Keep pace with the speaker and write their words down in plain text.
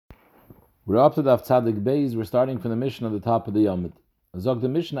We're up to Daf Tzadik Beis. We're starting from the Mishnah at the top of the Yomid. Zog the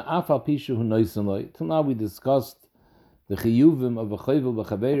Mishnah Afal Pishu Hu Noisin Loi. Till now we discussed the chiyuvim of a chayvel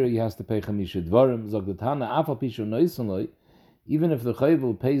b'chaveira. He has to pay chamisha dvarim. Zog the Tana Afal Pishu Noisin Loi. Even if the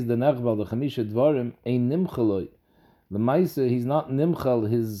chayvel pays the nechbal the chamisha dvarim, ein nimchaloi. The Maisa, he's not nimchal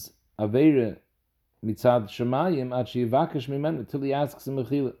his aveira mitzad shemayim at sheyivakesh mimenu till he asks him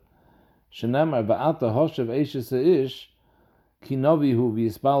mechila. Shenemar ba'ata hoshav eishes ish. Kinovihu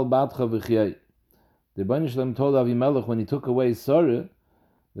v'yispal batcha v'chiyai. The Rebbeinu Shalom told Avimelech when he took away Sarah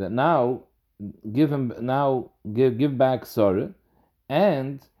that now give back Sarah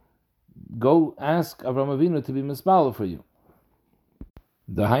and go ask Avram Avinu to be mispal for you.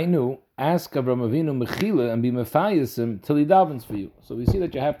 The Hainu, ask Avram Avinu mechila and be mefayisim till he davens for you. So we see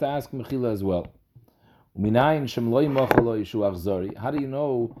that you have to ask mechila as well. Uminayin shem loy mochel yishu achzari. How do you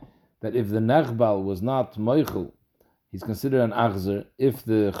know that if the nechbal was not mochel, he's considered an achzer if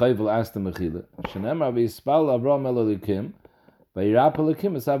the chayvel asked him mechila? Shenemar v'yispal Avram Elokim, v'yirap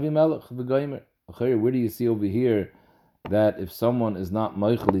Elokim es Avimelech v'goymer. Where do you see over here that if someone is not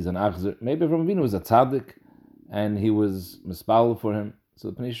mochel, he's an achzer? Maybe Avram Avinu was a tzaddik and he was mispal for him.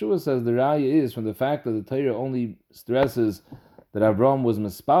 So the Pnei Yeshua says the raya is from the fact that the Torah only stresses that Avram was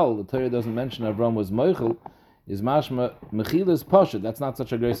mispal. The Torah doesn't mention Avram was mochel. Is mashma mechilas pasha. That's not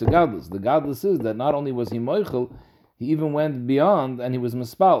such a grace of gadlus. The gadlus is that not only was he mochel, he even went beyond and he was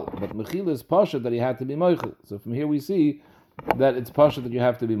mispal. But mechila is pasha that he had to be mochel. So from here we see that it's pasha that you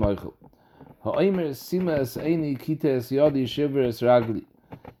have to be mochel. Ha'omer sima es eini kita es yadi shiver es ragli.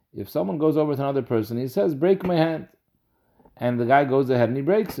 If someone goes over to another person, he says, break my hand. And the guy goes ahead and he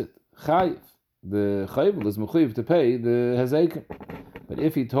breaks it. Chayiv. The chayiv is mechuyev to pay the hazekim. But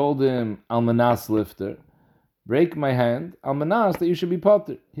if he told him, almanas lifter, break my hand, almanas, that you should be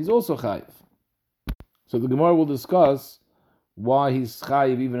potter, he's also chayiv. So the Gemara will discuss why he's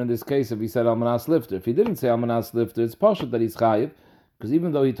chayiv even in this case if he said almanas lifter. If he didn't say almanas lifter, it's pashut that he's chayiv, because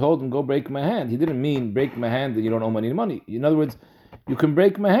even though he told him go break my hand, he didn't mean break my hand and you don't owe any money. In other words, you can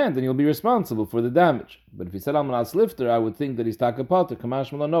break my hand and you'll be responsible for the damage. But if he said almanas lifter, I would think that he's taka potter.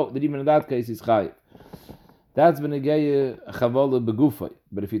 Kamash malo, no, that even in that case he's chayiv. That's benegaya chavola begufay.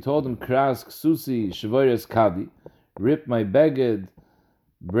 But if he told him krask susi shavoyres kadi, rip my beged,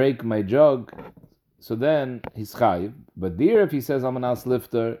 break my jug, so then he's chayiv. But there, if he says almanas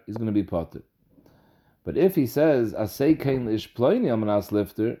lifter, he's going to be potter. But if he says asay kain ish ploini almanas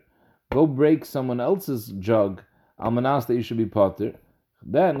lifter, go break someone else's jug, almanas that you should be potter,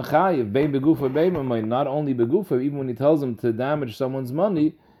 then chayiv bein begufa bein mamoin, not only begufa, even when he tells him to damage someone's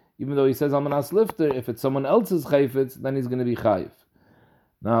money, even though he says almanas lifter, if it's someone else's chayfetz, then he's going to be chayiv.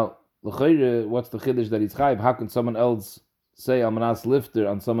 Now, l'chayre, what's the chiddush that he's chayiv? How can someone else say almanas lifter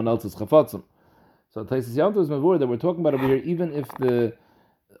on someone else's chafatzim? So Taisis Yantu is mavur that we're talking about over here. Even if the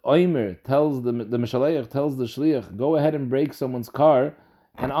oimer tells the mishaleach tells the shliach, go ahead and break someone's car,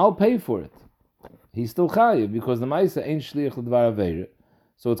 and I'll pay for it, he's still chayiv because the ma'isa ain't shliach l'dvar aveira.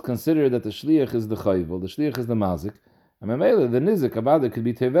 So it's considered that the shliach is the chayvel, the shliach is the mazik, and memela the nizik about it could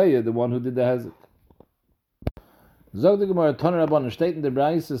be teveya, the one who did the hazik. Zog the Gemara Toner Rabban state in the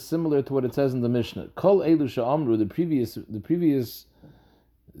Brais is similar to what it says in the Mishnah. Kol elu she'amru, the previous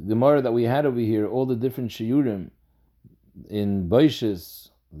Gemara that we had over here, all the different shiurim in Boishes,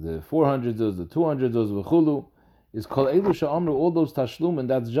 the 400 zuz, the 200 zuz, v'chulu, is kol elu she'amru, all those tashlum, and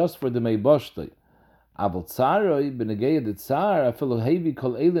that's just for the meibashtay. Aval tzaroi, b'negeya de tzar, afilu hevi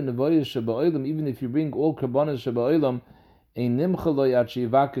kol elu nevoyes sheba'olam, even if you bring all karbanas sheba'olam, ein nimchaloi at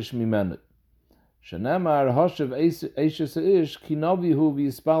sheyivakesh mimenu. Shenemar hoshev eishes ish, kinovihu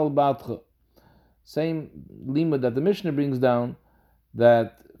v'yispal batcha. Same limud that the Mishnah brings down,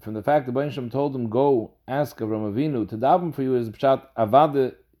 that from the fact that Rebbeinu Shalom told him, go ask Avram Avinu to daven for you, is pshat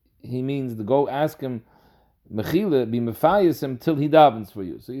avada, he means to go ask him mechila, be mefayis him till he davens for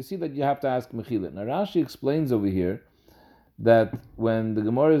you. So you see that you have to ask mechila. Now Rashi explains over here that when the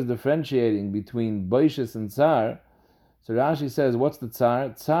Gemara is differentiating between boishes and tsar, so Rashi says, what's the tsar?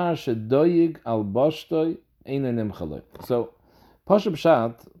 Tsar shedoyig al boshtoi eine nimchaloi. So Pashup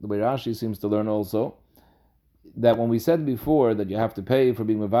Pshat, the way Rashi seems to learn also, that when we said before that you have to pay for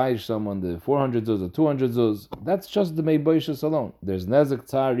being mevayish someone the 400 zuz or 200 zuz, that's just the meiboishes alone. There's nezek,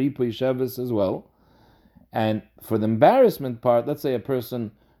 tsar, ripui, shevis as well. And for the embarrassment part, let's say a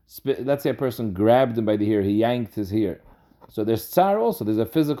person grabbed him by the hair, he yanked his hair. So there's tsar also. There's a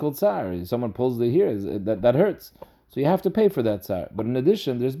physical tsar. Someone pulls the hair, that hurts. So you have to pay for that tsar. But in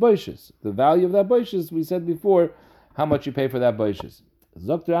addition, there's boishes. The value of that boishes, we said before, how much you pay for that boishes.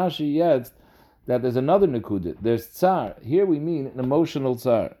 Zok Rashi yet that there's another nekudah. There's tsar. Here we mean an emotional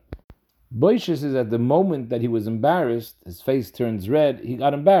tsar. Boishes is at the moment that he was embarrassed, his face turns red, he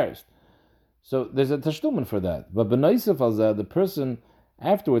got embarrassed. So there's a tashlumen for that. But b'noisef al zeh, the person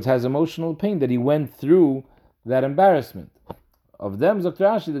afterwards has emotional pain that he went through that embarrassment. Of them, Dr.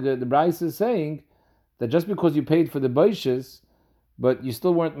 Rashi, the Bryce is saying that just because you paid for the boishes, but you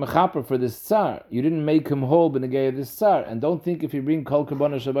still weren't mechaper for this tsar, you didn't make him whole b'negei of this tsar, and don't think if you bring kol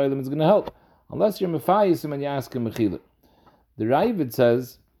karbonos shabaylim it's going to help, unless you're mefayis and you ask him mechila. The Ravid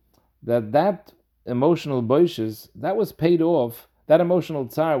says that emotional boishes, that was paid off, that emotional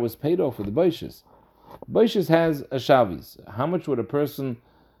tsar was paid off with the boishes. Boishes has a shavis. How much would a person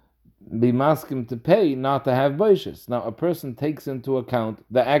be maskim to pay not to have boishes? Now, a person takes into account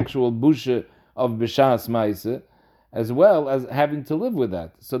the actual busha of b'shas ma'aseh, as well as having to live with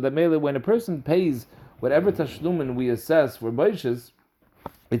that. So that mainly when a person pays whatever tashlumin we assess for boishes,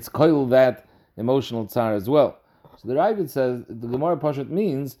 it's koil that emotional tsar as well. So the Ravid says, the Gemara Pashat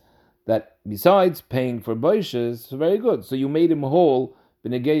means that besides paying for boishes, so very good. So you made him whole,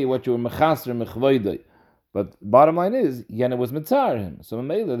 b'negei what you were mechaser mechvoidai. But bottom line is, Yana was mitzar him. So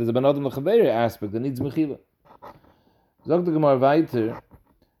there's a benadam lechaveira aspect that needs mechila. Zog the Gemara weiter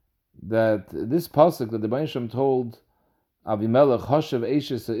that this pasuk that the Bain told Avimelech, Hoshev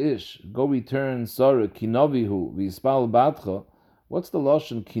Eishes Ish, go return Sarah Kinovihu V'ispal Batcha. What's the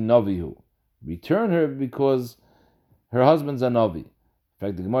lashon Kinovihu? Return her because her husband's a Navi. In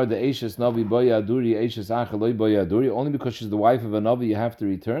fact, the Gemara, the Eishes Navi Boyaduri, Eishes Achaloi Boyaduri, only because she's the wife of a Navi you have to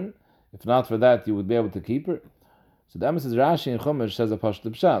return. If not for that, you would be able to keep her. So the Amos Rashi in Chumash says a Pashut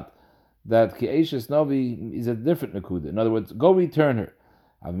Pshat that Ki Eishes Navi is a different Nakuda. In other words, go return her.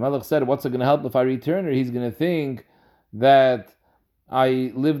 Avimelech said, what's it going to help if I return her? He's going to think that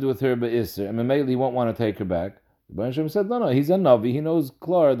I lived with her be'isr, and Mameli he won't want to take her back. The Baruch Shem said, no, he's a Navi. He knows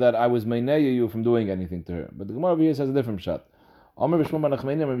clear that I was meineya you from doing anything to her. But the Gemara over here says a different shot. Omer b'shmum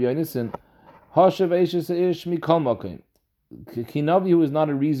banachmeinim Rabbi Yonasan, Hashav eishes ish mikol makim. Kinavi who is not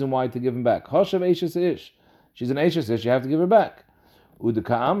a reason why to give him back. Hashav eishes ish. She's an eishes ish, you have to give her back. Udeka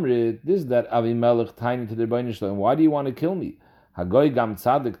amrit, this is that Avimelech tiny to the Rebbeinu Shalom. Why do you want to kill me? Hagoy gam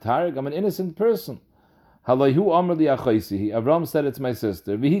tzadik tarig, I'm an innocent person. Halayhu amr li achaisihi. Avram said it's my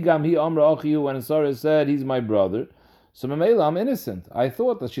sister. Vihi gam hi amr achihu, and Sarah said he's my brother. So Mamela, I'm innocent. I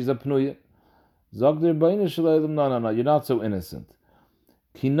thought that she's a pnuya. Zog der Rebbeinu Shalom, no, you're not so innocent.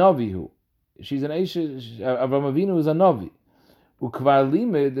 Kinavihu. She's an Eish, Avram Avinu is a Navi. Ukvar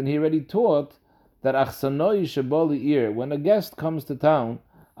limid, and he already taught that achsanoi shabali ir, when a guest comes to town,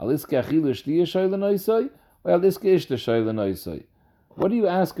 aliske achilu shtiya shayla or aliske ishta shayla. What do you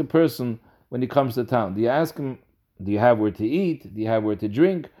ask a person when he comes to town? Do you ask him, do you have where to eat? Do you have where to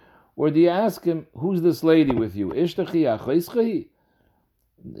drink? Or do you ask him, who's this lady with you? Ishtachi achaischahi?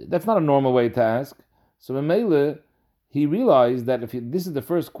 That's not a normal way to ask. So in Mele, he realized that this is the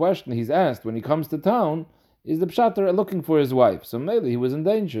first question he's asked when he comes to town, is the pshatter looking for his wife. So maybe he was in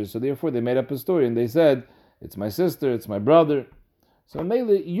danger, so therefore they made up a story and they said, it's my sister, it's my brother. So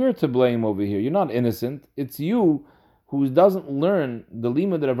maybe you're to blame over here. You're not innocent. It's you who doesn't learn the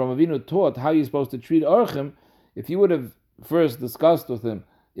lima that Avraham Avinu taught how you're supposed to treat Orchim. If you would have first discussed with him,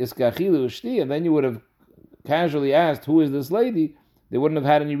 Iska achilu ushti, and then you would have casually asked, who is this lady? They wouldn't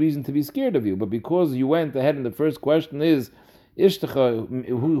have had any reason to be scared of you. But because you went ahead and the first question is, Ishtacha,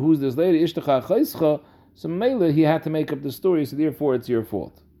 who's this lady? Ishtacha chaischa. So Mele, he had to make up the story, so therefore it's your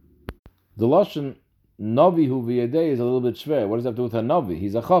fault. The Lashon Navi hu v'yadei is a little bit shver. What does that have to do with a Navi?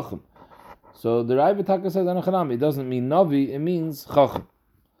 He's a Chacham. So the Rai V'Taka says, it doesn't mean Navi, it means Chacham.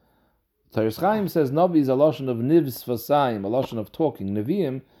 Teres Chaim says Navi is a Lashon of Nivs Fasayim, a Lashon of talking.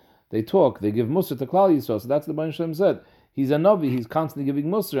 Nevi'im, they talk, they give Musar to Klal Yisrael. So that's the Baruch Shem said. He's a Navi, he's constantly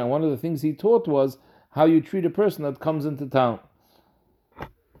giving Musar, and one of the things he taught was how you treat a person that comes into town.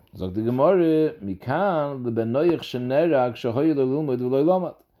 Zog the Gemara, Mikan, the Benoich Shenerag, Shahoy Lelumad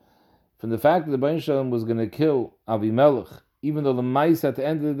V'Loilamat. From the fact that the Bain Shalom was going to kill Avimelech, even though the mice at the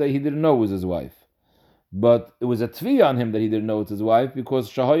end of the day he didn't know it was his wife. But it was a tvi on him that he didn't know it's his wife, because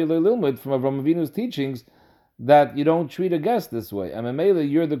Shahoy Lelumad from Avraham Avinu's teachings that you don't treat a guest this way. And Mamela,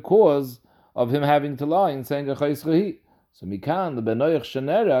 you're the cause of him having to lie and saying Achais Chahi. So Mikan, the Benoich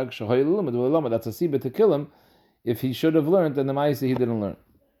Shenerag, Shahoy Lelumad V'Loilamat, that's a sibah to kill him if he should have learned, and the mice he didn't learn.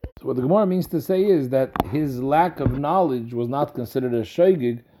 So what the Gemara means to say is that his lack of knowledge was not considered a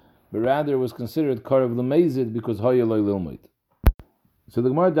shoygig, but rather was considered karev lemezid because hoya loy lilmid. So the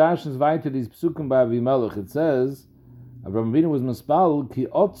Gemara dashes weiter these psukim by Avimelech. It says, Avraham Avinu was mispal ki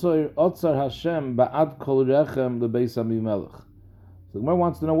otzar Hashem ba'ad kol rechem lebeis Avimelech. So the Gemara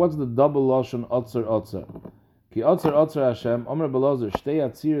wants to know what's the double lashon otzar. Ki otzar Hashem Omer Belazar shtei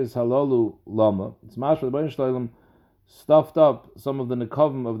atziris halalu lama. It's mashma the Baruch Shalom stuffed up some of the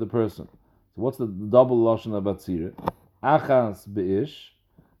nekavim of the person. So what's the double lashon of atzir? Achas beish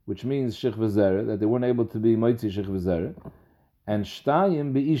which means shich v'zera, that they weren't able to be moitzi shich v'zera, and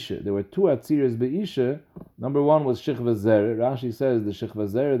shtayim be'isha. There were two atziras be'isha. Number one was shich v'zera. Rashi says the shich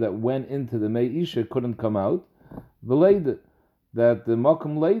v'zera that went into the mei isha couldn't come out. V'leida, that the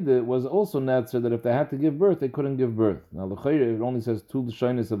makom leida was also netzer, that if they had to give birth, they couldn't give birth. Now l'chayre, it only says two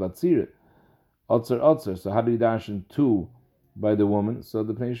l'shoynes of atzira, otzer. So how do you darshan two by the woman? So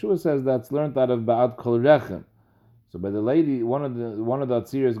the Pnei Yeshua says that's learned out of ba'ad kol rechem. So by the lady, one of the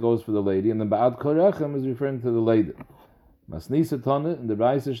atziras goes for the lady, and the ba'ad kol rechem is referring to the lady. Masnisa Tana, in the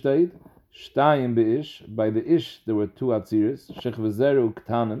Raisa state, Shtayim be'ish, by the ish there were two atziras, Shech v'zeru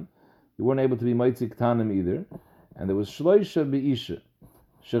ktanim, they weren't able to be moitzi ktanim either, and there was Shloisha be'isha,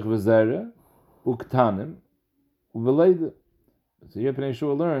 Shech v'zera, uktanim, u'v'leida. So here Pnei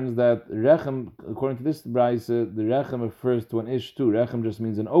Yeshua learns that Rechem, according to this Raisa, the Rechem refers to an ish too. Rechem just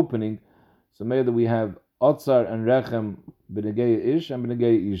means an opening, so maybe we have Otzar and Rechem b'negei ish and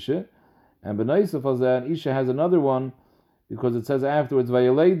b'negei isha, and b'noisef hazeh, and isha has another one, because it says afterwards,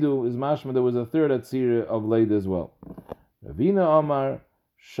 Vayeleidu is mashma, there was a third atzira of Leida as well. Ravina Amar,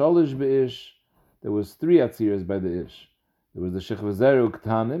 Sholish Be'ish, there was three atziras by the Ish. There was the Shech v'zeru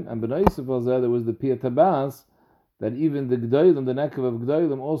Ktanim, and B'noisef Alzeh, there was the Pia Tabas, that even the Gdoilim, the Nekav of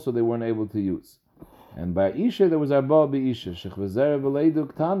Gdoilim, also they weren't able to use. And by Isha, there was Arba Be'isha, Shech v'zeru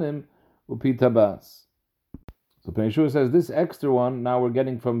V'leidu Ktanim, Upi Tabas. So Pnei Yeshua says, this extra one, now we're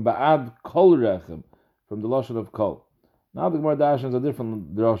getting from Ba'ad Kol Rechem, from the Lashon of Kol. Now the Gemara Darshans are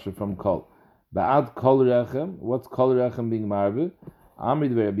different drasha from Kol. Ba'ad Kol Rechem, what's Kol Rechem being marveh? Amri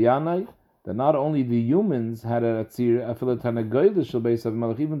Dvei Rabbi Yanai, that not only the humans had a atzir, afilatana goyda shel beis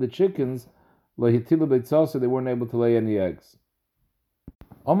Avimelech, even the chickens, lo hitilu beitzasa, they weren't able to lay any eggs.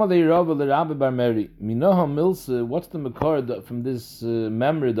 Amalei Rava l'Rabbi Bar Meri, minoha milsa, what's the makar from this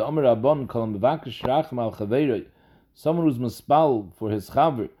memory, the Omer Rabban, kalam bevakish rachem al chaveiroi, someone who's mispal for his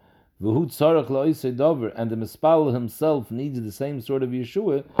chaver, and the Mispal himself needs the same sort of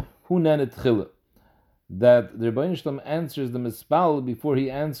Yeshua, who nenet chila. That the Rebbeinu Shalom answers the Mispal before he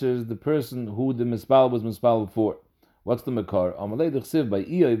answers the person who the Mispal was Mispal for. What's the Makar? Amalei d'chsiv, by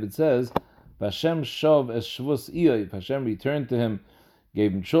Iyov it says, Hashem shav es shvus Iyov, Hashem returned to him,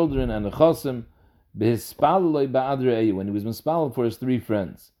 gave him children and a chosim, behispal loy ba'ad re'eyu, when he was Mispal for his three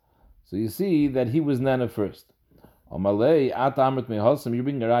friends. So you see that he was Nana first. Amalei, at amrit mehosam, you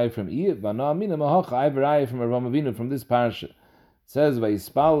bring a raya from Iyov, v'no amina mahocha, I have a raya from Avraham Avinu, from this parsha. It says,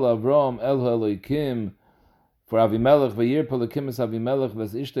 Vayispal Avram el Elokim, for Avimelech, v'yirpa lekimis Avimelech,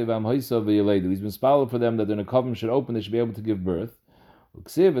 v'sishtei v'amhoisa v'yeledu. He's been spalled for them that their nekovim should open, they should be able to give birth.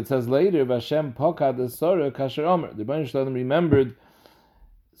 Uksiv, it says later, Vashem pokad the Sora kasher omer. The Rebbeinu Shalom remembered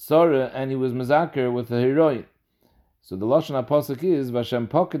Sora, and he was mezaker with the heroine. So the Lashon HaPosuk is, Vashem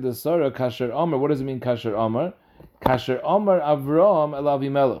pokad the Sora kasher omer. What does it mean, kasher omer? Kasher Omer Avram El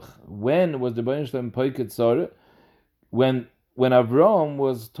Avimelech. When was the Rebbeinu Shalom poiket Sora? When Avram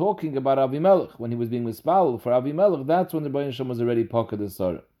was talking about Avimelech, when he was being mispal for Avimelech, that's when the Rebbeinu Shalom was already poiket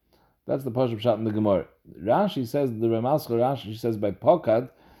Sora. That's the Pashup Pshat in the Gemara. Rashi says, the Ramaschal Rashi says by pokad,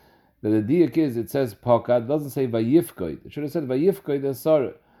 that the diak is, it says pokad, doesn't say vayifkoid. It should have said vayifkoid as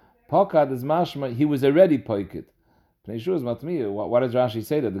Sora. Pokad is mashma, he was already poiket. Pnei Yeshua is matmiya. Why does Rashi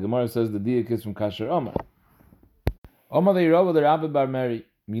say that? The Gemara says the diak is from Kasher Omer. Omar Leirova the Rabbi Bar Meri,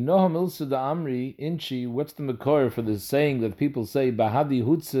 Minoha Milsa da Amri, Inchi, what's the makor for the saying that people say, Bahadi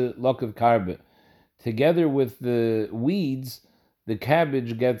Hutze Lokav Karbe? Together with the weeds, the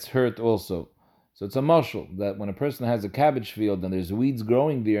cabbage gets hurt also. So it's a mashal, that when a person has a cabbage field and there's weeds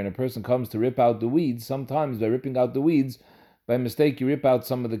growing there and a person comes to rip out the weeds, sometimes by ripping out the weeds, by mistake you rip out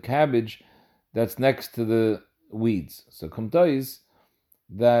some of the cabbage that's next to the weeds. So Kumtais,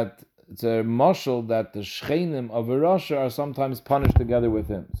 that it's a mashal that the shchenim of a Rasha are sometimes punished together with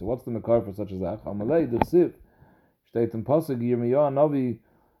him. So what's the makar for such as that? Amalei d'chsiv, shteit in pasuk, Yirmiyahu Navi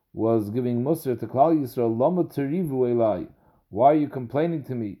was giving Musar to Klal Yisrael, Lama terivu elai, why are you complaining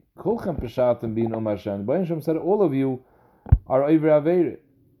to me? Kulchem peshatim bin Om Hashem. The Rebbeinu Shalom said, all of you are over Aveira.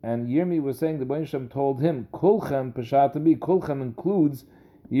 And Yirmi was saying, the Rebbeinu Shalom told him, Kulchem peshatim bin, Kulchem includes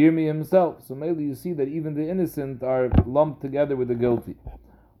Yirmi himself. So maybe you see that even the innocent are lumped together with the guilty.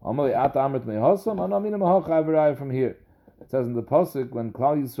 From here. It says in the pasuk, when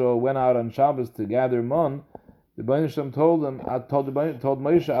Klal Yisrael went out on Shabbos to gather mon, the Rebbeinu Shalom told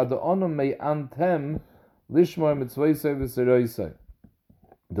Moshe, Adonam mei antem lishmor mitzvosei v'seroisei.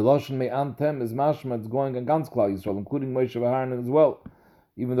 The lashon mei antem is mashma, it's going against Klal Yisrael, including Moshe v'Aaron as well,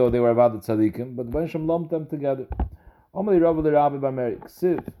 even though they were about the tzaddikim, but the Rebbeinu Shalom lumped them together. When the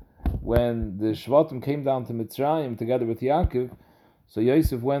Shvatim came down to Mitzrayim together with Yaakov, so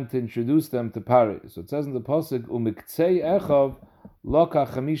Yosef went to introduce them to Pari. So it says in the pasuk, Umiktzei echav Loka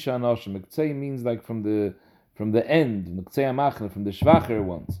chamisha anoshim. Mektzei means like from the end, mektzei amachne, from the schwacher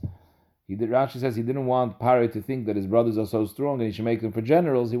ones. Rashi says he didn't want Paro to think that his brothers are so strong and he should make them for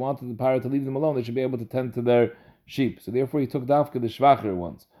generals. He wanted the Paro to leave them alone. They should be able to tend to their sheep. So therefore he took dafka the schwacher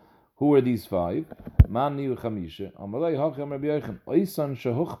ones. Who were these 5? Man niu chamisha. Amalei hacham Rabbi Yochanan. Oisan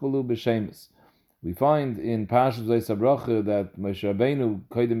shehuchbelu b'shemus. We find in Parshas Vayis Bracha that Moshe Rabbeinu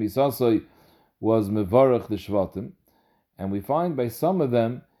koydem isasoi was mevarach the shvatim, and we find by some of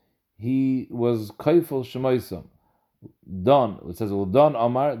them he was kaifel shemoisam. Don, it says, Don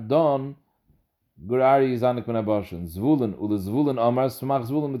Amar, Don Gurari Zanik Ben Abashan, Zvulun, Ula Zvulun Amar, Smach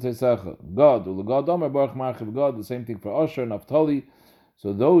Zvulun B'Teisecha, God, Ula God Amar, Baruch Marchiv God, the same thing for Asher, Naphtali.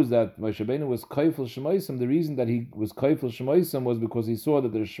 So those that Moshe Rabbeinu was kaifel shemoisam, the reason that he was kaifel shemoisam was because he saw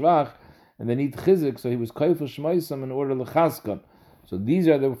that they're shvach and they need chizik, so he was kaifel shemoisam in order l'chaskan. So these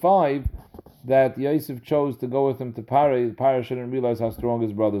are the 5 that Yosef chose to go with him to Paro. Paro shouldn't realize how strong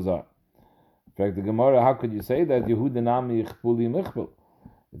his brothers are. In fact, the Gemara, how could you say that? Yehuda nami yichpuli michpul.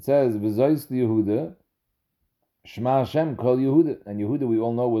 It says, V'zois Yehuda, Shema Hashem kol Yehuda. And Yehuda, we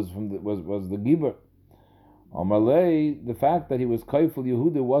all know, was the Gibor. Amalei, the fact that he was kaifel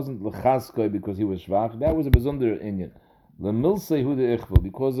Yehuda wasn't l'chaskoi because he was shvach. That was a bezunder inyan. L'milse Yehuda ichpul,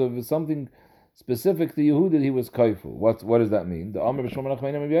 because of something specific to Yehuda, he was kaifel. What does that mean? The Amr b'Shlomo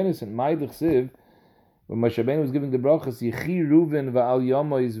Nachman Rabbi Yonasan, Ma'idach Siv, when Moshe Rabbeinu was giving the brachas, Yechi Ruven va'al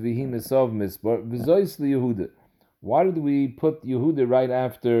Yamois v'hi misav misbar v'zois liYehuda. Why did we put Yehuda right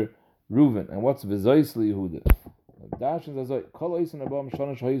after Ruven? And what's v'zois liYehuda? Dashin zazoi kol oisin abam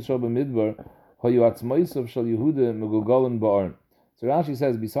shana shahis shal b'midbar hayu atzmoisav shal Yehuda megugolen ba'arn. So Rashi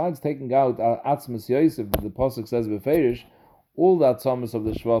says, besides taking out atzmas Yosef, the pasuk says b'feirish, all the atzamas of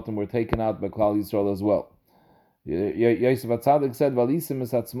the shvatim were taken out by Klal Yisrael as well. Yosef HaTzadik said, "Valisim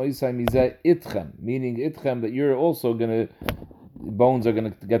es atzmoisai mizeh itchem," meaning itchem, that you're also bones are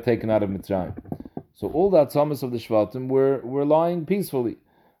gonna get taken out of Mitzrayim. So all the atzamas of the shvatim were lying peacefully,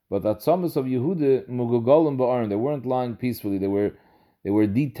 but the atzamas of Yehuda mugogolim ba'aron, they weren't lying peacefully. They were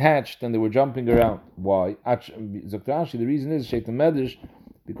detached and they were jumping around. Why? Zoktashi, the reason is Sheitam Medrash,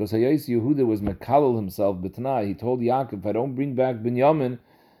 because Hayais Yehuda was mekalel himself b'tanai. He told Yaakov, if I don't bring back Binyamin,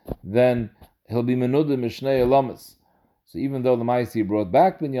 then he'll be menuda mishnei alamas. So even though the Maisi brought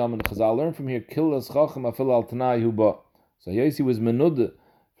back Binyamin, Chazal learned from here, killas chacham afil al tanai huba. So Yossi was menuda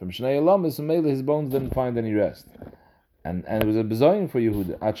from shnei alamas, and maybe his bones didn't find any rest. And it was a bezoyin for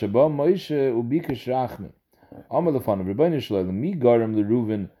Yehuda. Achaba Moshe ubikesh rachme. Amalafan Rebbeinu Shloim mi garam the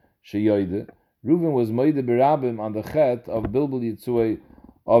Reuven sheyoide. Reuven was moide berabim on the chet of Bilbul Yitzuei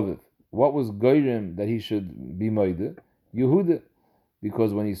Aviv. What was gairim that he should be moide? Yehuda.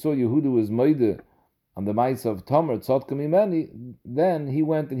 Because when he saw Yehuda was moide on the mice of Tamar, Tzotkem Imeni, then he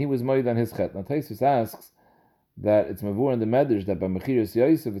went and he was moide on his chet. Now Taisus asks that it's mavur in the Medrash that by Mechiras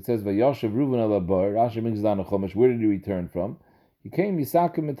Yosef it says Vayashav Reuven al Bar. Rashi brings down a Chumash. Where did he return from? He came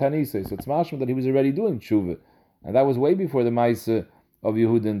Yisakim Metanisei. So it's mashma that he was already doing tshuva, and that was way before the mice of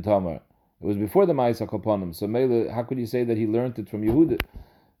Yehuda and Tamar. It was before the mice Koponim. So Mele, how could you say that he learned it from Yehuda?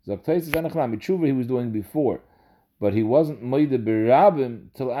 Zaktais is anachnam. Tshuva he was doing before, but he wasn't moide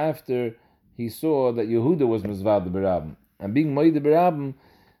berabim till after he saw that Yehuda was mizvad berabim. And being moide berabim,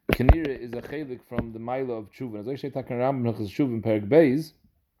 Kanira is a chelik from the Maila of Tshuva. As I say, Takan Rambam Nechaz Tshuva in Perek Beis,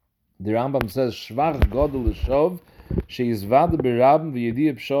 the Rambam says, Shvach Godel L'Shov, she'izvad berabim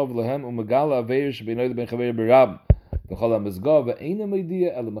v'yediyah p'shov lehem u'megala aveir she'beinoid ben chaver berabim. V'chol ha'mizgav v'eina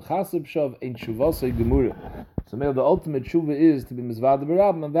meidiyah el mechasib p'shov ein shuvasei gemura. So the ultimate tshuva is to be mizvad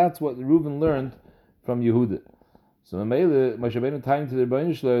berabim, and that's what Reuven learned from Yehuda. So Moshe Rabbeinu time to the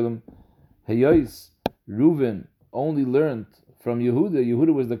Rebbeinu Shloim, Hayos, Reuven only learned from Yehuda.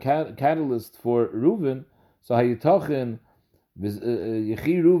 Yehuda was the catalyst for Reuven. So Hayitachin,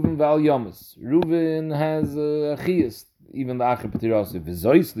 Yechi Reuven Val Yamas. Reuven has a chiyas, even the Acher Patirasi.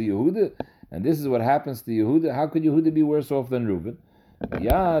 V'zois the Yehuda, and this is what happens to Yehuda. How could Yehuda be worse off than Reuven?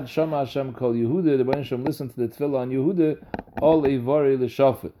 Yad Shama Hashem Kol Yehuda. The Rebbeinu Shloim listened to the tefillah on Yehuda. All Eivari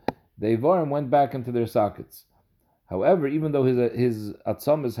l'shafet. The Eivarim went back into their sockets. However, even though his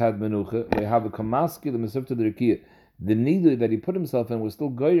atzamas had menucha, they have a kamaski the mesivta derkiyah. The nidui that he put himself in was still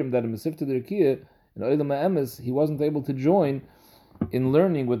goyim that in mesivta derkiyah in olam ha'emes he wasn't able to join in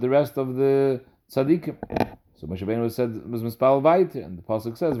learning with the rest of the tzaddikim. So Moshe Rabbeinu was mispal vayter, and the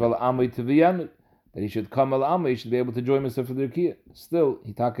pasuk says val amay tiviyanu, that he should come al amay, he should be able to join mesivta derkiyah. Still,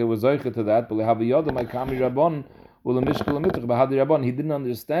 Hitaka was zoicha to that, but le have a yodam ay kami rabban ula mishkal mitach bahadi rabban. He didn't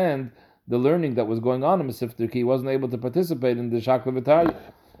understand the learning that was going on in Mesivta Derkiyah. He wasn't able to participate in the Shakla V'Tarya.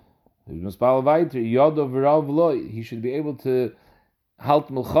 He was Mispal Vayter, Yodov V'Rav Loi. He should be able to halt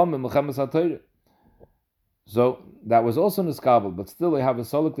Milcham HaTorah. So that was also niskabel, but still they have a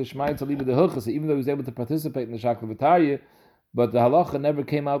solik l'shmayim to leave the hilchas, even though he was able to participate in the shakla v'tarya, but the halacha never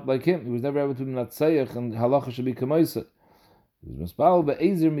came out like him. He was never able to be natsayach, and halacha should be kamoisa. He was mispal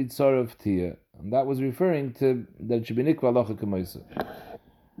be'ezer mitzarav tia, and that was referring to that it should be nikva halacha kamoisa.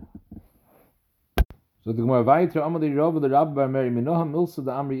 So the Gemara Vayitra Amadi Rav the Rabbi Bar Meri Minoha Milsa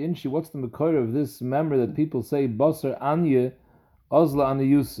the Amri Inshi. What's the makor of this member that people say Basar Anya Ozla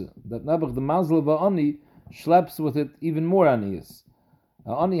Aniyusa, that Nebuch the Mazel Va'ani schleps with it even more Aniyas.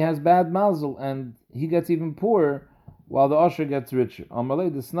 Ani has bad mazel and he gets even poorer while the Usher gets richer.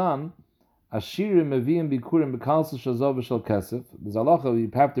 Amalei Desnan Ashirim Meviim Bikurim Bekalsa Shazov V'Shal Kesef. There's halacha you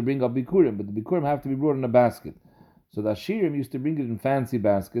have to bring up Bikurim, but the Bikurim have to be brought in a basket. So the Ashirim used to bring it in fancy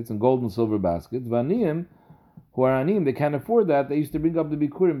baskets and gold and silver baskets. Vaniyim, who are Aniyim, they can't afford that. They used to bring up the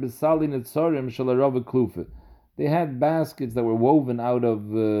Bikurim B'Sali Netzarim Shalarava Klufet. They had baskets that were woven out of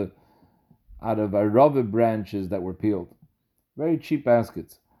arava branches that were peeled. Very cheap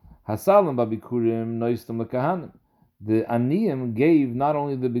baskets. Hasalim Babikurim Noistam Lekahanim. The Aniyim gave not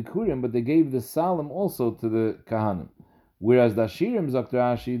only the Bikurim, but they gave the Salim also to the Kahanim. Whereas the Ashirim, Dr.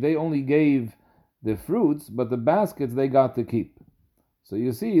 Ashi, they only gave the fruits, but the baskets they got to keep. So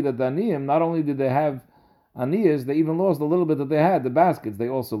you see that the Aniyim, not only did they have Aniyas, they even lost a little bit that they had. The baskets they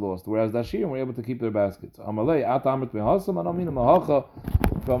also lost, whereas the Ashirim were able to keep their baskets. Amalei at amrit mehasam anamina mahacha,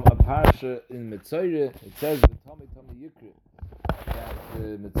 from a parsha in Mitzayre, it says the Tami Yikri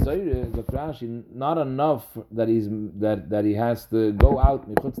that Mitzayre, Dr. Ashi, not enough that he has to go out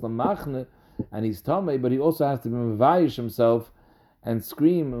michutz lamachne and he's Tami, but he also has to be mevayish himself and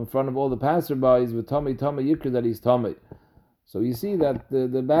scream in front of all the passerbys with Tami Yikr that he's Tami. So you see that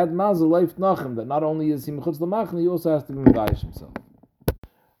the bad mazel life nachem, that not only is he mechutz l'machne, he also has to be mevayish himself.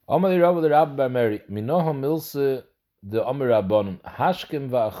 Amali Rabbi the Rabbi Bar Meri Minoha Milse the Amar Rabbanim Hashkem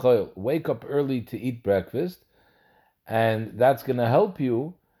va'achoil, wake up early to eat breakfast, and that's going to help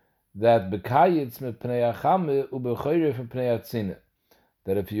you that bekayitz mepnei achame ubechoyref mepnei atzine,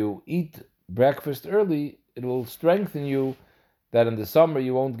 that if you eat breakfast early, it will strengthen you, that in the summer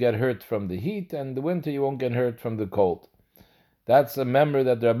you won't get hurt from the heat, and in the winter you won't get hurt from the cold. That's a member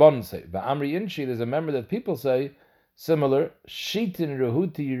that the Rabbanan say. Va'amri Inshi is a member that people say similar. Shitin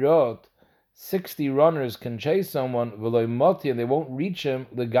rehuti yirot, 60 runners can chase someone, v'loy moti, and they won't reach him,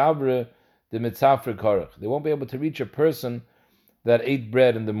 the gavre, the mitzafre karach. They won't be able to reach a person that ate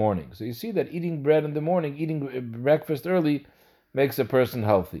bread in the morning. So you see that eating bread in the morning, eating breakfast early, makes a person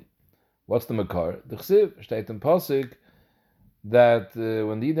healthy. What's the makar? The chsiv, shteit in pasuk, that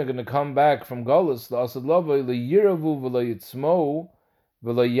when the Yidden are going to come back from Golus, the Asad Lavoi, le yiravu v'lo yitzmo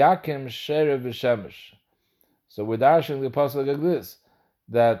v'lo yakim sherev v'shemesh. So we're dashing the pasuk like this,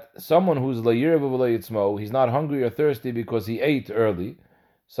 that someone who's le yiravu v'lo yitzmo, he's not hungry or thirsty because he ate early,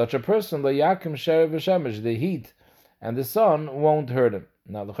 such a person, le yakim sherev v'shemesh, the heat and the sun won't hurt him.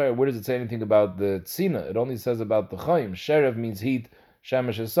 Now, where does it say anything about the tzina? It only says about the chayim. Sherev means heat,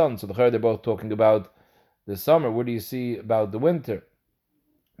 shemesh is sun. So they're both talking about the summer. What do you see about the winter?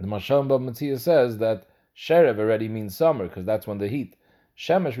 The Mashal Bab Matzia says that Sherev already means summer, because that's when the heat.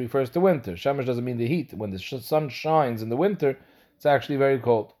 Shemesh refers to winter. Shemesh doesn't mean the heat. When the sun shines in the winter, it's actually very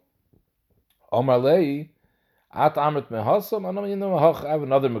cold. Omar Lei, At Amrit Mehasam, I have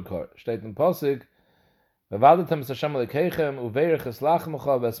another Makar. State in Pasik, Vavadatem Sashem Lekeichem, Uvereches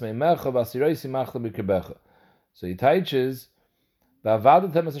Lachmecha, Vesmei Mecha, Vasiroisi Machla Bikirbecha. So he teaches,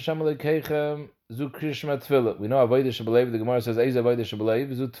 Vavadatem Sashem Lekeichem, Zu Krishma Tefillah. We know Avodah Shebelev. The Gemara says Eiz Avodah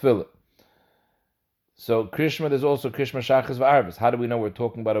Shebelev Zu Tefillah. So Krishma, there's also Krishma Shachris v'Arvis. How do we know we're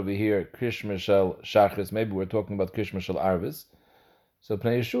talking about over here Krishma Shel Shachris? Maybe we're talking about Krishma Shel Arvis. So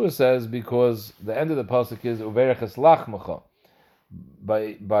Pnei Yeshua says because the end of the pasuk is Uvereches Lachmecha.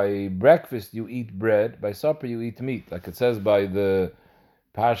 By breakfast you eat bread. By supper you eat meat. Like it says by the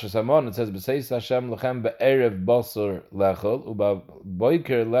Parshas Hamon, it says B'seis Hashem lechem be'erev basar lechol uba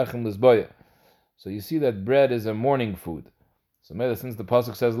boiker lechem lisboya. So you see that bread is a morning food. So maybe since the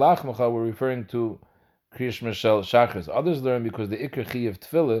pasuk says lachmecha, we're referring to Krishma Shel Shachris. Others learn because the Iker Chi of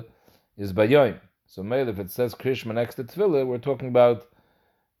Tefillah is Bayoim. So maybe if it says Krishma next to Tefillah, we're talking about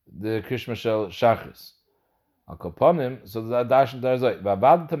the Krishma Shel Shachris. Al Kopanim, so the Dash and Darzai.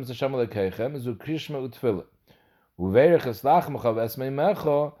 V'abadatem Hashem lekeichem zu Krishma u'Tefillah. Uvereches lachmecha v'esmei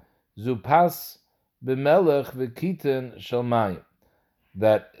mecha zu pas b'melech v'kiten shel mayim.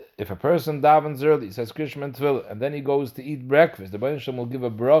 That if a person davens early, he says Krishma and Tefillah, and then he goes to eat breakfast, the Baruch Shem will give a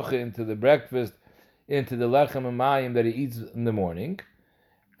bracha into the breakfast, into the lechem and mayim that he eats in the morning.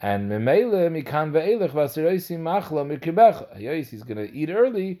 And memele mikan ve'elech v'asiroisi machla mikibecha. He's going to eat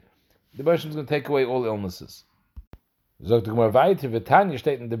early, the Baruch Shem is going to take away all illnesses. Zog the Gemara weiter, v'tanya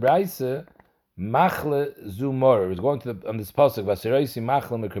steht in the Breise, Machle zu mor. He's going to on this pasuk. Vasiroisi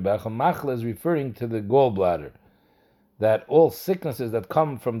machle mikrebecha. Machle is referring to the gallbladder. That all sicknesses that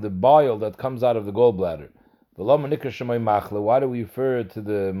come from the bile that comes out of the gallbladder. Why do we refer to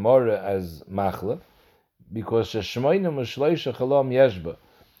the mora as machle? Because in the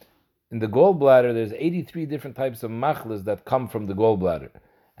gallbladder there's 83 different types of machles that come from the gallbladder.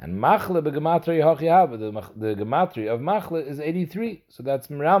 And machle the gematria of machle is 83. So that's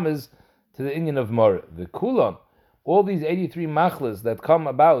miramis to the inyan of mora. The kulam, all these 83 machles that come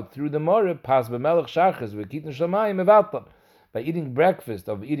about through the mora, pas b'melech shachas v'kitin shamayim mevatlam. By eating breakfast,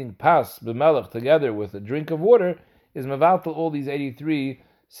 of eating pas b'melech together with a drink of water, is mevatel all these 83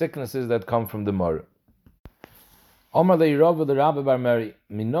 sicknesses that come from the mora. Omar le'irava the Rabbi Bar Meri,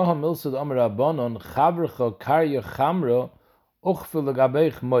 minoha milsad Omar Rabbanon, chavrcha karya chamra, uchfil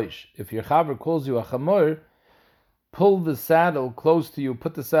legabeich moish. If your chavr calls you a chamor, pull the saddle close to you,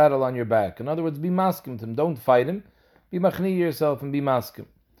 put the saddle on your back. In other words, be maskim to him, don't fight him, be machni yourself and be maskim.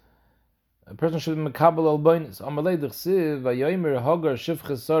 A person should be mekabel al boinus. Amalei d'chsiv vayomer Hagar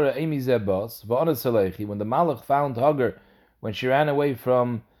shivches sora emi zebas va'onas alechi. When the Malach found Hagar when she ran away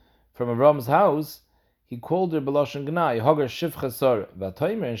from Avram's house, he called her b'lashon gnai Hagar shivches sora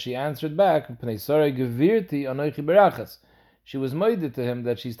va'toimer, and she answered back pnei sora gevirti anoichi berachas. She was moided to him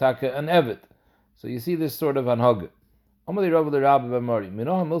that she's taka an evet. So you see this sort of an Hagar. Amalei Rav l'Rabbi b'Mari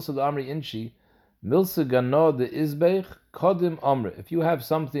minoha milsa d'amri inchi milsa gano de izbeich kodim amre. If you have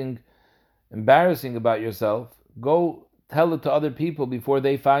something embarrassing about yourself, go tell it to other people before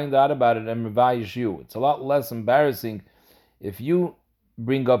they find out about it and revive you. It's a lot less embarrassing if you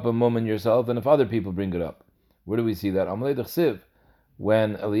bring up a moment yourself than if other people bring it up. Where do we see that? Amalei d'chsiv,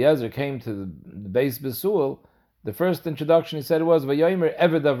 when Eliezer came to the Beis Besul, the first introduction he said was Vayomer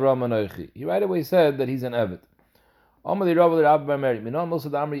Eved Avram Anochi. He right away said that he's an Eved. Amalei Rav l'Rabbi bar Meri Minon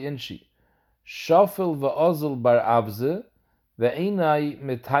Mosad Amri Inshi Shafel va'ozil bar Avze ve'einai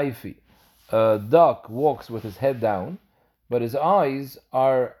metaifi. A duck walks with his head down, but his eyes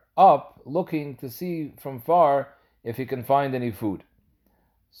are up, looking to see from far if he can find any food.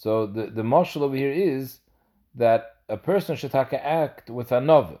 So the mashal over here is that a person should act with a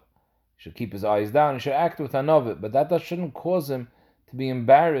nova. He should keep his eyes down. He should act with a nova, but that shouldn't cause him to be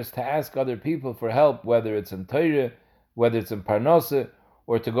embarrassed to ask other people for help, whether it's in Torah, whether it's in Parnasa,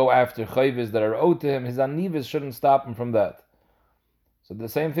 or to go after chayvas that are owed to him. His anivas shouldn't stop him from that. So the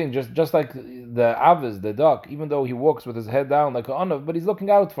same thing, just like the aviz, the duck, even though he walks with his head down like an onav, but he's looking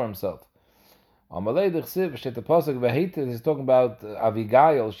out for himself. Amalei d'chsiv, the pasuk v'heited is talking about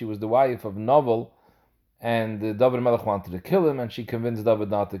Avigail. She was the wife of Novel, and David Melech wanted to kill him, and she convinced David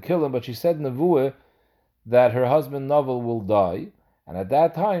not to kill him, but she said nevuah that her husband Novel will die, and at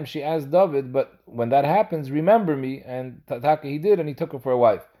that time she asked David, but when that happens, remember me, and Taka he did, and he took her for a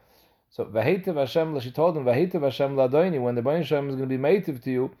wife. So Vahetiv Hashem, she told him, Vahetiv Hashem Ladoini, when the Bain Shem is going to be mative to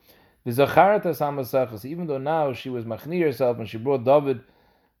you, even though now she was machni herself and she brought David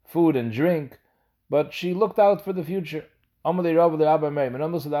food and drink, but she looked out for the future. Amalei Rav l'Rabbi Meri,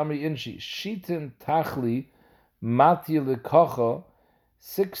 Menamus Amri Inshi, Shitin Tachli, Mati Lekocha,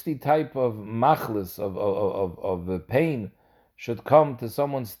 60 type of machlis, of pain should come to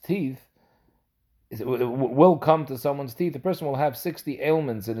someone's teeth, will come to someone's teeth. The person will have 60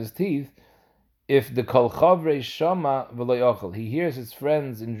 ailments in his teeth if the kol chavrei shama v'lo, he hears his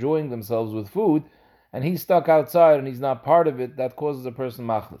friends enjoying themselves with food, and he's stuck outside and he's not part of it. That causes a person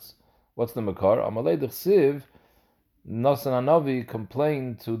machlis. What's the makar? Amalei d'chsiv, Nasan Hanavi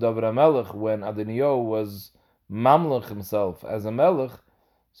complained to David HaMelech when Adoniyahu was mamlech himself as a melech.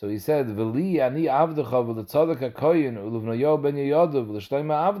 So he said, "V'li ani avdecha v'letzadek hakoyin uluvnayahu ben Yehoyada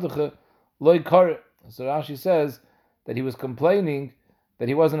v'leshleima avdecha." So Rashi says that he was complaining that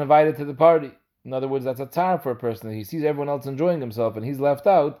he wasn't invited to the party. In other words, that's a tzar for a person. He sees everyone else enjoying himself and he's left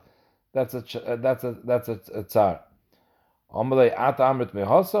out. That's a tzar. Amalei ata amrit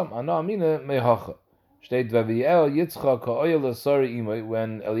mehasam ana amina mehacha. Steht v'viel Yitzchak ha'oil Sarah imay.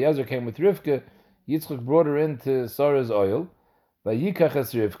 When Eliezer came with Rivka, Yitzchak brought her into Sarah's oil. Vayikach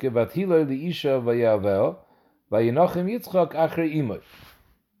es Rivka v'athilo liisha vayavel vayinachim Yitzchak achre imay.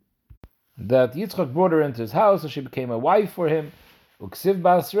 That Yitzchak brought her into his house, so she became a wife for him. Uksiv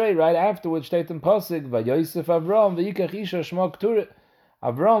basrei, right afterwards, state in pasuk, Vayosef Avram v'yikach isha shma k'tura.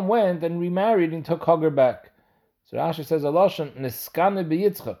 Avram went and remarried and took Hagar back. So Rashi says, Aloshan niskane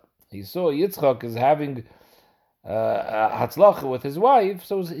b'Yitzchak. He saw Yitzchak is having hatzlacha with his wife,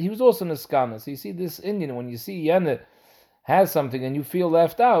 so he was also niskane. So you see this Indian, when you see Yene has something and you feel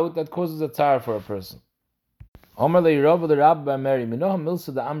left out, that causes a tzar for a person. Omar le'Rav l'Rabbi bar Meri, Minoha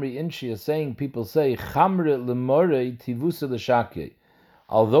milsa the Amri Inshi is saying, people say, Chamre l'morei tivusa l'shakye.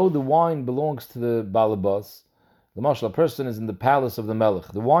 although the wine belongs to the balabas, the marshal person is in the palace of the melech.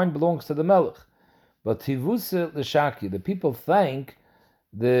 The wine belongs to the melech. But tivuse l'shaki, the people thank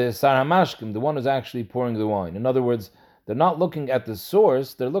the saramashkim, the one who's actually pouring the wine. In other words, they're not looking at the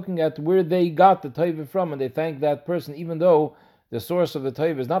source, they're looking at where they got the taiva from, and they thank that person, even though the source of the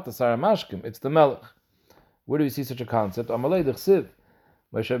taiva is not the saramashkim, it's the melech. Where do we see such a concept? Amalei d'chsiv.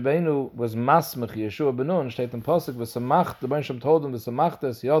 Moshe Rabbeinu was masmech Yeshua ben Nun, steht in Pasuk, v'samach, the Rebbeinu told him, v'samach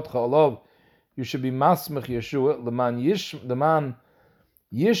es yotcha olav, you should be masmech Yeshua, leman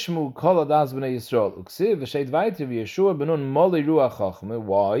yishmu kol adas b'nei Yisrael. Uksiv, v'sheit weiter, v'Yeshua ben Nun moli ruach chachme.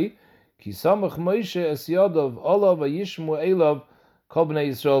 Why? Ki samach Moshe es yodov olav v'yishmu elav kol b'nei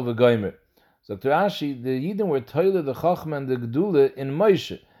Yisrael v'goymer. So Rashi, the Yidden were toile the chachme and the gedule in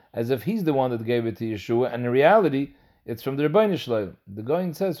Moshe, as if he's the one that gave it to Yeshua, and in reality, it's from the Rebbeinu Shloim. The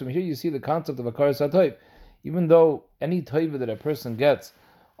Goyin says, from here you see the concept of a karas hatoiv. Even though any taiva that a person gets,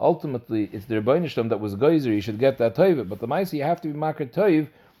 ultimately it's the Rebbeinu Shloim that was geyser, you should get that taiva. But the ma'aseh, you have to be makar taiv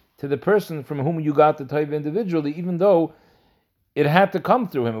to the person from whom you got the taiva individually, even though it had to come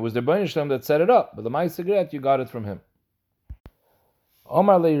through him. It was the Rebbeinu Shloim that set it up. But the ma'aseh, you got it from him.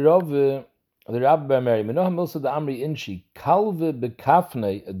 Omar le Rav, the Rabbi Bar Meri, Menoha Milsa da Amri Inshi, Kalve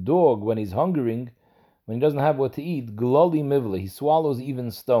bekafne, a dog when he's hungering, when he doesn't have what to eat, gloli mivle, he swallows even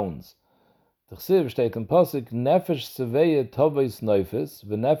stones. T'chsiv steht in Pasuk, nefesh seveya toveis neufes,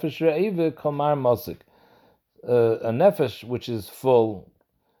 v'nefesh re'eve kamar mosik. A nefesh which is full,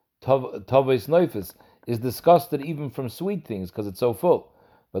 toveis neufes, is disgusted even from sweet things because it's so full.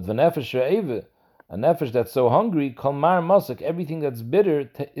 But v'nefesh re'eve, a nefesh that's so hungry, kamar mosik, everything that's bitter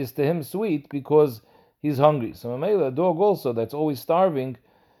is to him sweet because he's hungry. So a dog also that's always starving,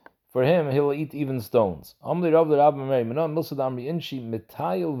 for him, he'll eat even stones. Amli Rav the Rabbi Meri, Menon Milsa Damri Inshi,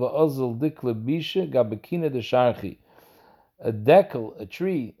 Metayil va'ozil dikle bisha gabekina de sharchi. A dekel, a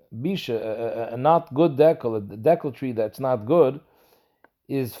tree, bisha, a not good dekel, a dekel tree that's not good,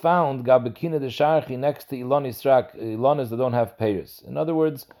 is found gabekina de sharchi next to Ilonis Rak, Ilonis that don't have payers. In other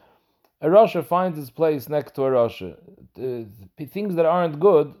words, a Rasha finds its place next to a Rasha. Things that aren't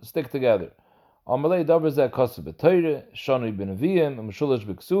good stick together. Amalei davar zeh kosev b'toyre, shonui b'neviim, u'mshulish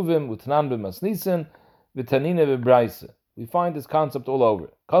b'ksuvim, u'tnan b'masnisen, v'tanine b'braise. We find this concept all over.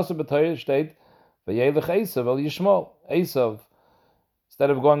 Kosev b'toyre steht, v'yelech Esav el Yishmael. Esav,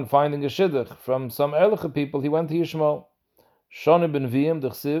 instead of going finding a shidduch from some earlier people, he went to Yishmael. Shonui b'neviim,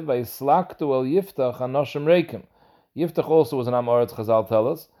 d'chsiv, v'yislaktu el Yiftach anoshim reikim. Yiftach also was an Amoritz, Chazal tell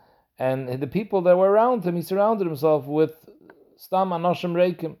us, and the people that were around him, he surrounded himself with stam anoshim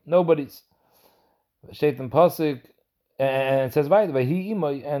reikim, nobodies. Shaitan Pasuk, and it says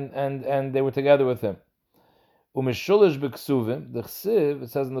and they were together with him. Umishulish b'ksuvim, the chsiv, it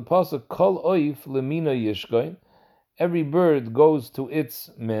says in the Pasuk, kol oif lemina yishkoin, every bird goes to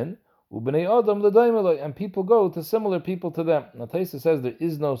its min, ubnei adam l'daimeloi, and people go to similar people to them. Now Taisus says there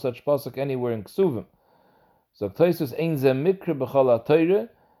is no such Pasuk anywhere in ksuvim. So Taisus ein ze mikra b'chol ha'toyre,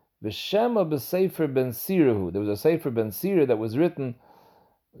 v'shema b'sefer ben sirahu. There was a sefer ben sira that was written,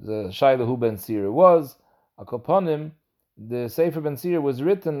 the Shaila who Ben Sira was, Akoponim, the Sefer Ben Sira was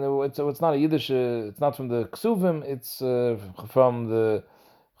written, it's not a Yiddish, it's not from the Ksuvim, it's from the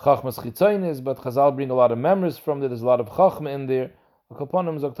Chachmas Chitzonis, but Chazal bring a lot of memories from there, there's a lot of Chachma in there.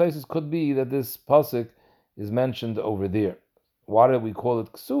 Akoponim, Zoktesis, could be that this Pasuk is mentioned over there. Why do we call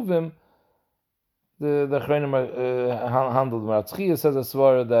it Ksuvim? The Chreinim handled Maratzchia says as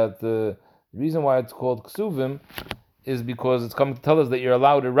far that the reason why it's called Ksuvim is because it's coming to tell us that you're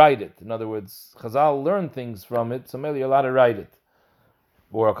allowed to write it. In other words, Chazal learned things from it, so maybe you're allowed to write it.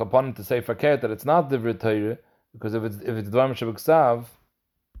 Or a component to say fakert that it's not Divrei Torah, because if it's Dvarim Shebeksav,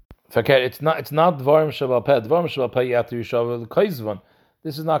 fakert, it's not Dvarim Shebal Peh. Dvarim Shebal Peh after Yishav Kaizvan.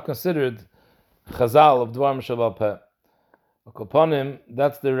 This is not considered Chazal of Dvarim Shebal Peh. A component,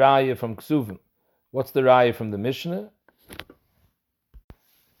 that's the Raya from Ksuvim. What's the Raya from the Mishnah?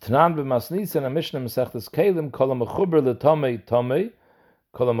 Tnan b'masnisen a Mishnah Mesechtes Kelim kol ha'mechuber l'tomei tomei,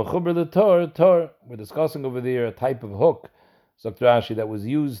 kol ha'mechuber l'tor tor. We're discussing over there a type of hook, Dr. Rashi, that was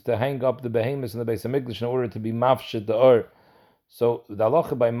used to hang up the behemoths in the Beis Hamikdash in order to be mafshit the or. So the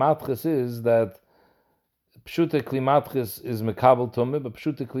halacha by matches is that pshute kli matches is mekabel tumah, but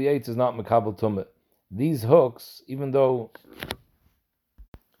pshute kli eitz is not mekabel tumah. These hooks, even though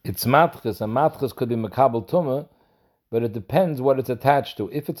it's matches, and matches could be mekabel tumah, but it depends what it's attached to.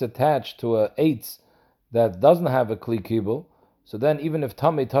 If it's attached to a eitz that doesn't have a kli kibul, so then even if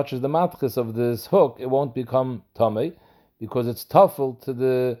tamei touches the matches of this hook, it won't become tamei, because it's tafel to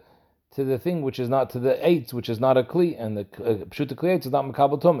the thing which is not, to the eitz which is not a kli, and the pshuta kli eitz is not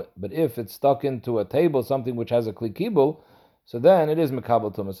makabel tumah. But if it's stuck into a table, something which has a kli kibul, so then it is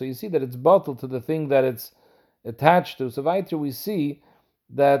Mekabel Tumah. So you see that it's bottled to the thing that it's attached to. So weiter we see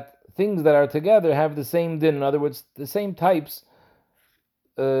that things that are together have the same din. In other words, the same types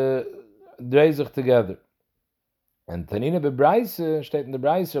dreizig together. And Tanina beBreise steht in the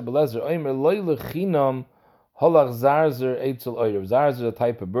Breise, Belezer Oimer Loile Chinam Holach Zarzer Eitzel Oirev. Zarzer is a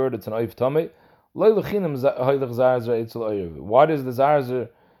type of bird, it's an Oiv Tomei. Loile Chinam Holach Zarzer Eitzel Oirev. Why does the Zarzer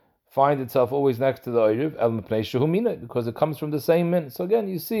find itself always next to the Oirev? El Mepnei Shehumina, because it comes from the same min. So again,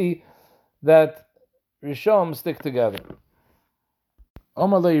 you see that Rishom stick together.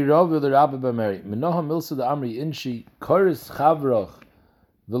 Omalei Rav the Rabbi Bameri. Minoha Milsa the Amri Inshi Koris Chavrach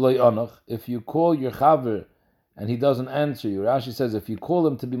V'loi Anach. If you call your Chaver and he doesn't answer you, Rashi says if you call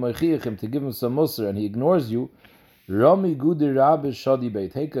him to be moichiachim, to give him some musar, and he ignores you, Rami Gudi Rabbi Shadi Bey,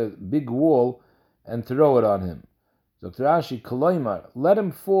 take a big wall and throw it on him. Dr. Rashi Koloimar, let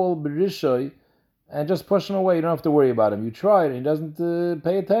him fall b'rishoy and just push him away. You don't have to worry about him. You tried and he doesn't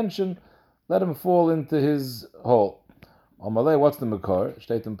pay attention. Let him fall into his hole. Amalei, what's the makar?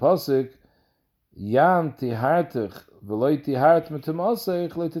 Shteit in pasuk, Yan tihartich v'loi tihart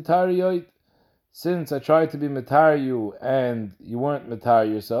metumasech le'titariyot. Since I tried to be matar you and you weren't matar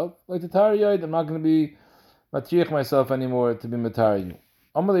yourself, le'titariyot, I'm not going to be matriach myself anymore to be matar you.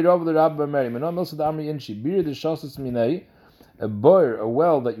 Amalei Rav the Rabbi Mary, Menam Milsa the Amri Inshi, Bir the Shasus Minei, a boir, a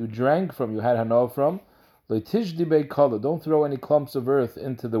well that you drank from, you had hanav from, le'tishdi bei kala, don't throw any clumps of earth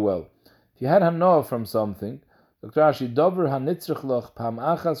into the well. If you had hanav from something, Dr. Ashi, Dover hanitzrich loch pam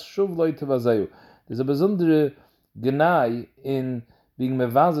achas shuv loy tevazayu. There's a besondere genai in being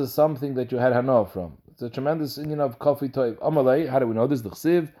mevazah something that you had hanav from. It's a tremendous union of coffee toiv. Amalei, how do we know this? The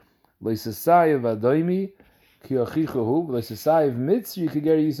chsiv, le'sesayev adoimi, what's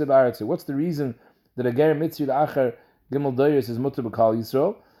the reason that a ger mitzri l'achar gimel doyres is mutter b'kal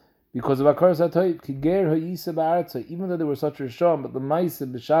Yisrael? Because of akar satoy kiger ha'yisa ba'aretz. Even though they were such a rishon, but the ma'ase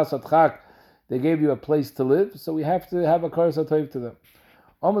b'shas atchak, they gave you a place to live, so we have to have akar satoy to them.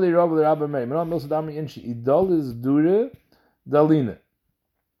 Amalei Rav the Rabbi Meir, Menam Milsa Damri Inshi, idol is dure dalina.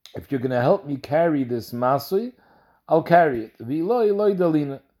 If you're going to help me carry this masui, I'll carry it. V'iloi loi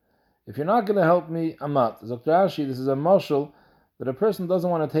dalina. If you're not going to help me, I'm not. Dr. Ashi, this is a mashal that a person doesn't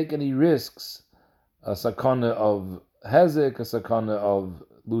want to take any risks, a sakana of hezek, a sakana of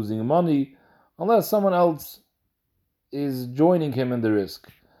losing money, unless someone else is joining him in the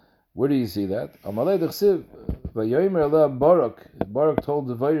risk. Where do you see that? Barak told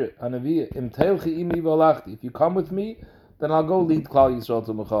the Vayre, if you come with me, then I'll go lead Klal Yisrael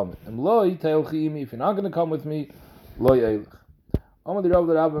to Muhammad. If you're not going to come with me, lo yeilech. When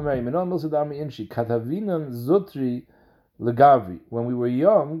we were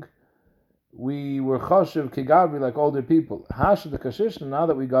young, we were chashiv kegavri like older people. Hashav the kashishna, now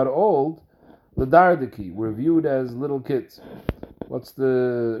that we got old, ledardiki, we're viewed as little kids.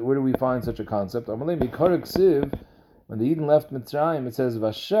 Where do we find such a concept? When the Eden left Mitzrayim, it says,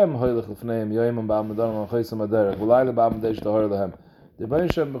 Vashem hoylech l'fneim yoyim ba'amadan v'choysam aderech v'layla ba'amadesh tahor lehem. The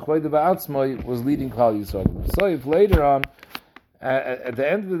Baruch b'chvayde ba'atzmai was leading Klal Yisrael. So if later on, at the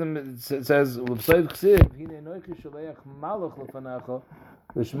end of them, it says, himself.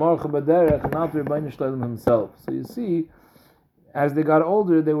 So you see, as they got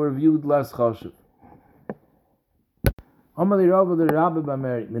older, they were viewed less chashuv. If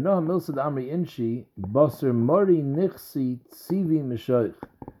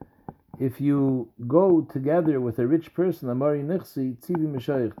you go together with a rich person, amari nichsi tzivi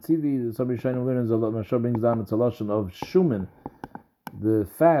mishayich. Tzivi, some Rishonim learns a lot. Mashal brings down it's a lashon of shumin. The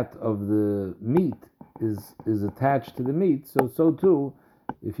fat of the meat is attached to the meat. So too,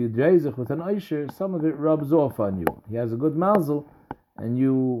 if you dreizach with an oisher, some of it rubs off on you. He has a good mazel, and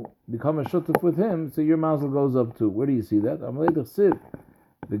you become a shutuf with him, so your mazel goes up too. Where do you see that? Amalei siv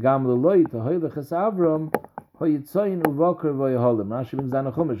the gam leloy tahoylech es Avram hoyitzayin uvakar vayhalim. Rashi brings down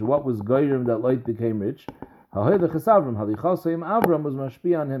a chumash. What was goyim that light became rich? Hahoylech es Avram halichasayim Avram was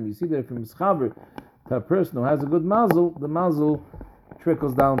mashpi on him. You see that from mischaber to a person who has a good mazel, the mazel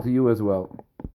trickles down to you as well.